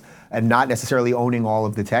else, and not necessarily owning all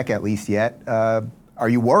of the tech at least yet, are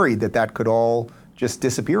you worried that could all just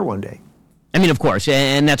disappear one day? I mean, of course,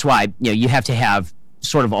 and that's why you have to have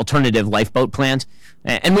sort of alternative lifeboat plans,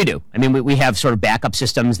 and we do. I mean, we have sort of backup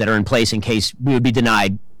systems that are in place in case we would be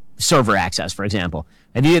denied server access, for example.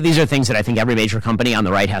 And these are things that I think every major company on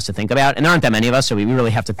the right has to think about. And there aren't that many of us, so we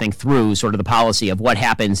really have to think through sort of the policy of what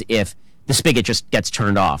happens if the spigot just gets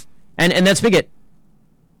turned off. And that spigot,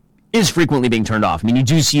 is frequently being turned off. I mean, you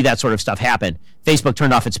do see that sort of stuff happen. Facebook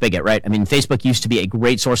turned off its spigot, right? I mean, Facebook used to be a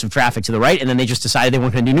great source of traffic to the right, and then they just decided they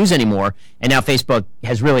weren't going to do news anymore, and now Facebook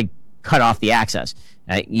has really cut off the access.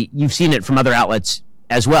 You've seen it from other outlets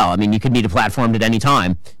as well. I mean, you could be deplatformed at any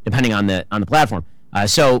time, depending on the platform.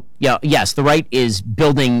 So, yes, the right is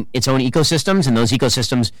building its own ecosystems, and those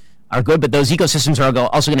ecosystems are good, but those ecosystems are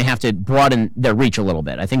also going to have to broaden their reach a little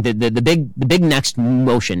bit. I think that the big next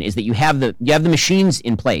motion is that you have the machines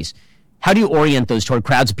in place. How do you orient those toward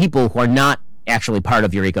crowds of people who are not actually part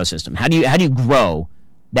of your ecosystem? How do you grow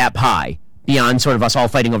that pie beyond sort of us all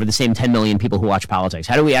fighting over the same 10 million people who watch politics?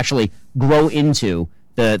 How do we actually grow into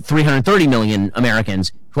the 330 million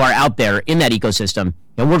Americans who are out there in that ecosystem?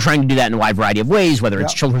 And we're trying to do that in a wide variety of ways, whether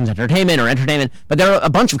it's children's entertainment or entertainment. But there are a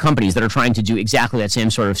bunch of companies that are trying to do exactly that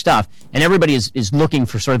same sort of stuff. And everybody is looking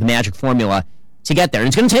for sort of the magic formula to get there. And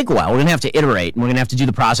it's going to take a while. We're going to have to iterate, and we're going to have to do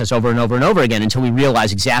the process over and over and over again until we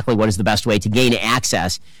realize exactly what is the best way to gain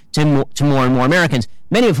access to more and more Americans,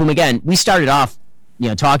 many of whom, again, we started off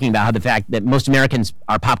talking about how the fact that most Americans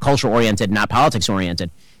are pop culture oriented, not politics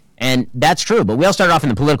oriented. And that's true, but we all started off in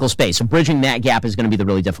the political space, so bridging that gap is going to be the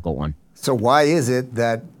really difficult one. So why is it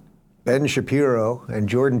that Ben Shapiro and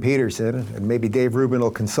Jordan Peterson and maybe Dave Rubin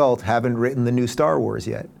will consult haven't written the new Star Wars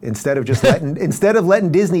yet? Instead of just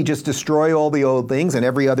letting Disney just destroy all the old things and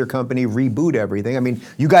every other company reboot everything. I mean,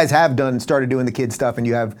 you guys have started doing the kid stuff, and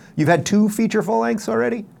you've had 2 feature full lengths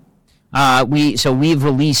already. We've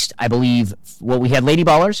released, I believe, we had Lady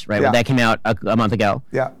Ballers, right? Yeah. That came out a month ago.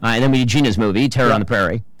 Yeah. And then we did Gina's movie, Terror on the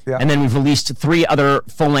Prairie. Yeah. And then we've released 3 other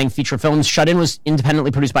full-length feature films. Shut In was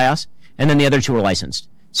independently produced by us, and then the other 2 were licensed.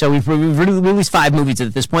 So we've released 5 movies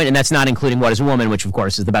at this point, and that's not including What Is a Woman, which of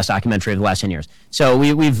course is the best documentary of the last 10 years. So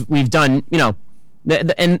we've done,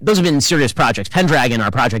 and those have been serious projects. Pendragon, our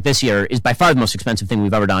project this year, is by far the most expensive thing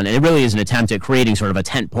we've ever done, and it really is an attempt at creating sort of a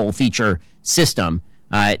tentpole feature system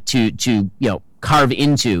to carve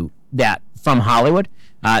into that from Hollywood.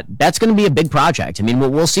 That's going to be a big project. I mean,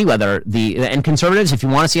 we'll see whether and conservatives, if you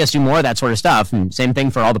want to see us do more of that sort of stuff, and same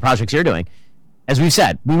thing for all the projects you're doing, as we've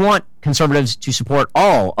said, we want conservatives to support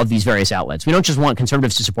all of these various outlets. We don't just want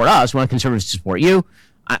conservatives to support us. We want conservatives to support you.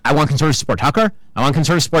 I want conservatives to support Tucker. I want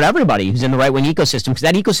conservatives to support everybody who's in the right-wing ecosystem, because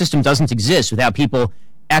that ecosystem doesn't exist without people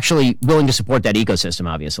actually willing to support that ecosystem,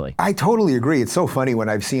 obviously. I totally agree. It's so funny when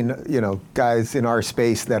I've seen, guys in our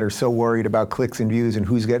space that are so worried about clicks and views and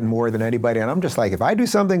who's getting more than anybody. And I'm just like, if I do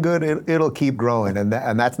something good, it'll keep growing. And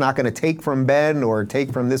that's not going to take from Ben or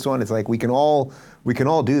take from this one. It's like we can all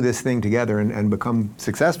do this thing together and become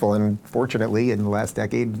successful. And fortunately, in the last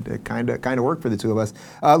decade, it kind of worked for the 2 of us.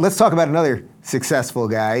 Let's talk about another successful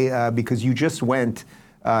guy, because you just went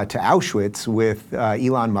to Auschwitz with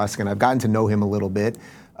Elon Musk, and I've gotten to know him a little bit.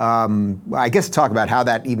 I guess talk about how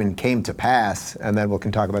that even came to pass, and then we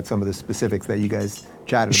can talk about some of the specifics that you guys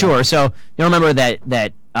chatted about. Sure. So you'll remember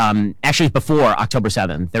that actually before October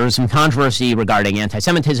 7th, there was some controversy regarding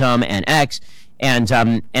anti-Semitism and X, and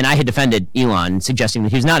I had defended Elon, suggesting that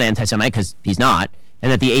he was not anti-Semite, because he's not,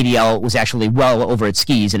 and that the ADL was actually well over its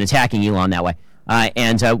skis in attacking Elon that way.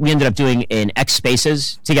 And we ended up doing an X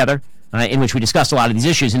Spaces together, in which we discussed a lot of these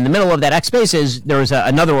issues. In the middle of that X Spaces, there was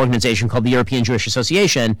another organization called the European Jewish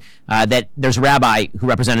Association that there's a rabbi who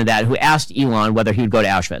represented that, who asked Elon whether he would go to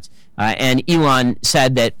Auschwitz. And Elon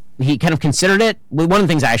said that he kind of considered it. One of the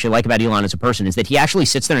things I actually like about Elon as a person is that he actually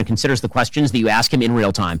sits there and considers the questions that you ask him in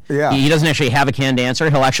real time. Yeah. He doesn't actually have a canned answer.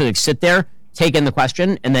 He'll actually sit there, take in the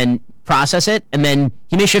question, and then process it, and then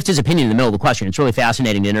he may shift his opinion in the middle of the question. It's really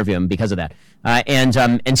fascinating to interview him because of that.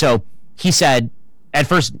 And so he said, at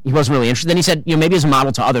first, he wasn't really interested. Then he said, maybe as a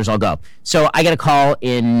model to others, I'll go. So I get a call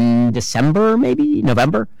in December, maybe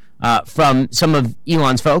November, from some of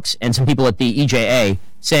Elon's folks and some people at the EJA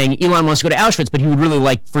saying Elon wants to go to Auschwitz, but he would really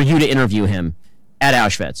like for you to interview him at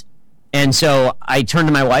Auschwitz. And so I turned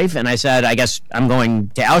to my wife and I said, I guess I'm going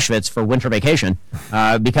to Auschwitz for winter vacation,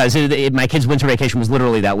 because my kid's winter vacation was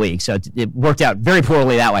literally that week. So it worked out very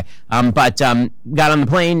poorly that way. But got on the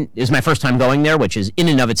plane. It was my first time going there, which is in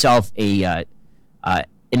and of itself an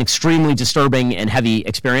extremely disturbing and heavy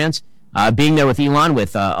experience. Being there with Elon,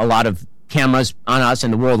 with a lot of cameras on us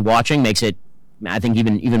and the world watching, makes it, I think,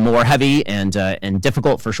 even more heavy and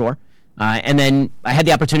difficult for sure. And then I had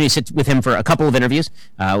the opportunity to sit with him for a couple of interviews.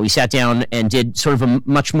 We sat down and did sort of a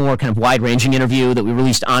much more kind of wide-ranging interview that we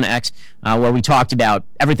released on X, where we talked about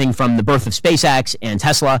everything from the birth of SpaceX and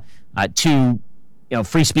Tesla to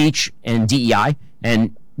free speech and DEI.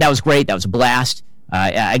 And that was great. That was a blast.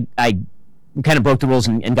 I kind of broke the rules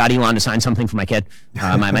and got Elon to sign something for my kid.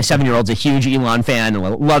 My 7-year-old's a huge Elon fan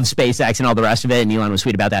and loves SpaceX and all the rest of it, and Elon was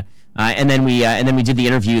sweet about that. And then we did the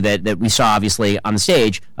interview that we saw obviously on the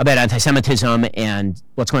stage about anti-Semitism and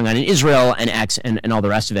what's going on in Israel and X and all the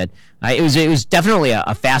rest of it. It was definitely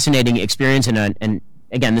a fascinating experience, and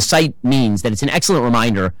again, the site means that it's an excellent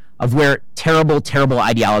reminder of where terrible, terrible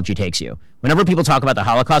ideology takes you. Whenever people talk about the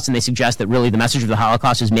Holocaust and they suggest that really the message of the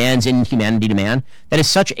Holocaust is man's inhumanity to man, that is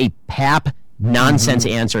such a pap nonsense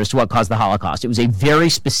answer as to what caused the Holocaust. It was a very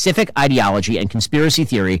specific ideology and conspiracy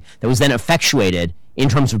theory that was then effectuated in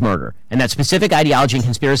terms of murder. And that specific ideology and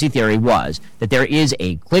conspiracy theory was that there is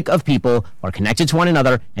a clique of people who are connected to one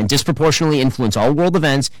another and disproportionately influence all world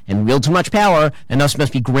events and wield too much power and thus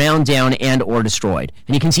must be ground down and or destroyed.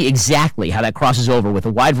 And you can see exactly how that crosses over with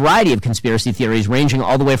a wide variety of conspiracy theories ranging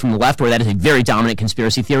all the way from the left, where that is a very dominant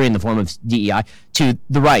conspiracy theory in the form of DEI, to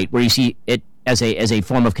the right, where you see it as a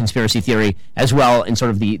form of conspiracy theory as well in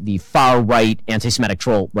sort of the far right anti-Semitic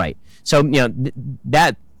troll right. So,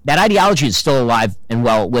 that ideology is still alive and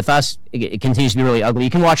well with us. It continues to be really ugly. You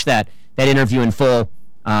can watch that interview in full.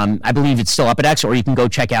 I believe it's still up at X, or you can go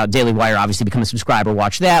check out Daily Wire, obviously become a subscriber,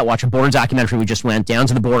 watch that, watch a border documentary. We just went down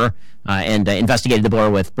to the border and investigated the border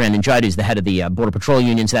with Brandon Judd, who's the head of the Border Patrol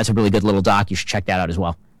Union, so that's a really good little doc. You should check that out as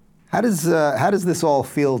well. How does this all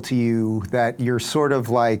feel to you, that you're sort of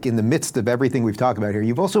like in the midst of everything we've talked about here,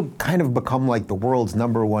 you've also kind of become like the world's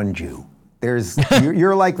 #1 Jew?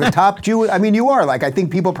 You're like the top Jew. I mean, you are. Like, I think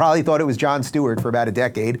people probably thought it was Jon Stewart for about a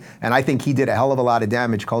decade, and I think he did a hell of a lot of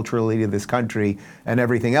damage culturally to this country and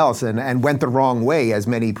everything else, and went the wrong way, as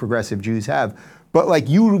many progressive Jews have. But like,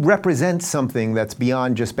 you represent something that's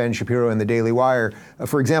beyond just Ben Shapiro and the Daily Wire.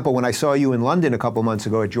 For example, when I saw you in London a couple months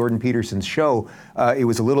ago at Jordan Peterson's show, it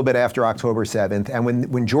was a little bit after October 7th, and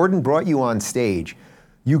when Jordan brought you on stage,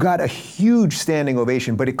 you got a huge standing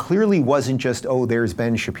ovation, but it clearly wasn't just, oh, there's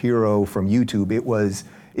Ben Shapiro from YouTube. It was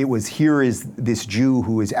here is this Jew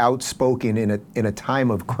who is outspoken in a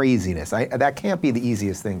time of craziness. That can't be the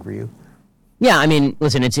easiest thing for you. Yeah, I mean,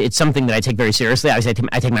 listen, it's something that I take very seriously. I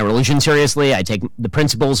take my religion seriously. I take the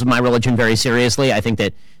principles of my religion very seriously. I think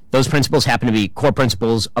that those principles happen to be core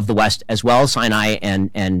principles of the West as well. Sinai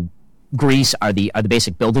and Greece are the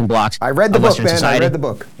basic building blocks. I read the book, Western Ben. society. I read the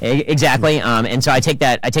book. Exactly. And so I take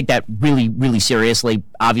that really, really seriously,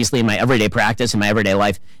 obviously in my everyday practice, in my everyday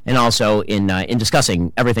life, and also in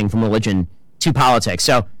discussing everything from religion to politics.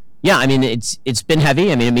 So yeah, I mean, it's been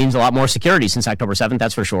heavy. I mean, it means a lot more security since October 7th,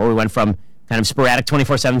 that's for sure. We went from kind of sporadic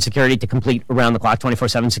 24/7 security to complete around-the-clock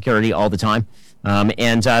 24/7 security all the time.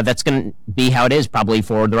 And that's going to be how it is probably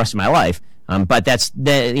for the rest of my life. But that's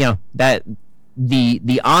the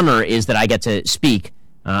honor is that I get to speak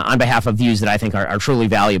on behalf of views that I think are truly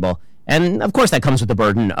valuable. And of course that comes with the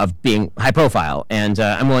burden of being high profile. And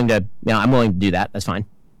I'm willing to do that. That's fine.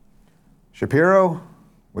 Shapiro,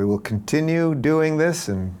 we will continue doing this,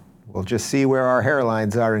 and we'll just see where our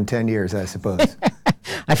hairlines are in 10 years, I suppose.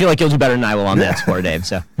 I feel like you'll do better than I will on that score, Dave.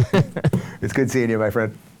 So it's good seeing you, my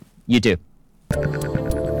friend. You too.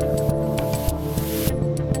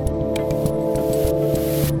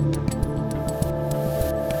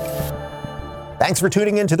 Thanks for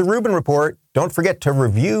tuning in to The Rubin Report. Don't forget to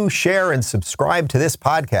review, share, and subscribe to this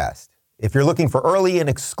podcast. If you're looking for early and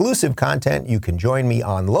exclusive content, you can join me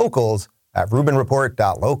on Locals at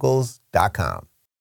rubinreport.locals.com.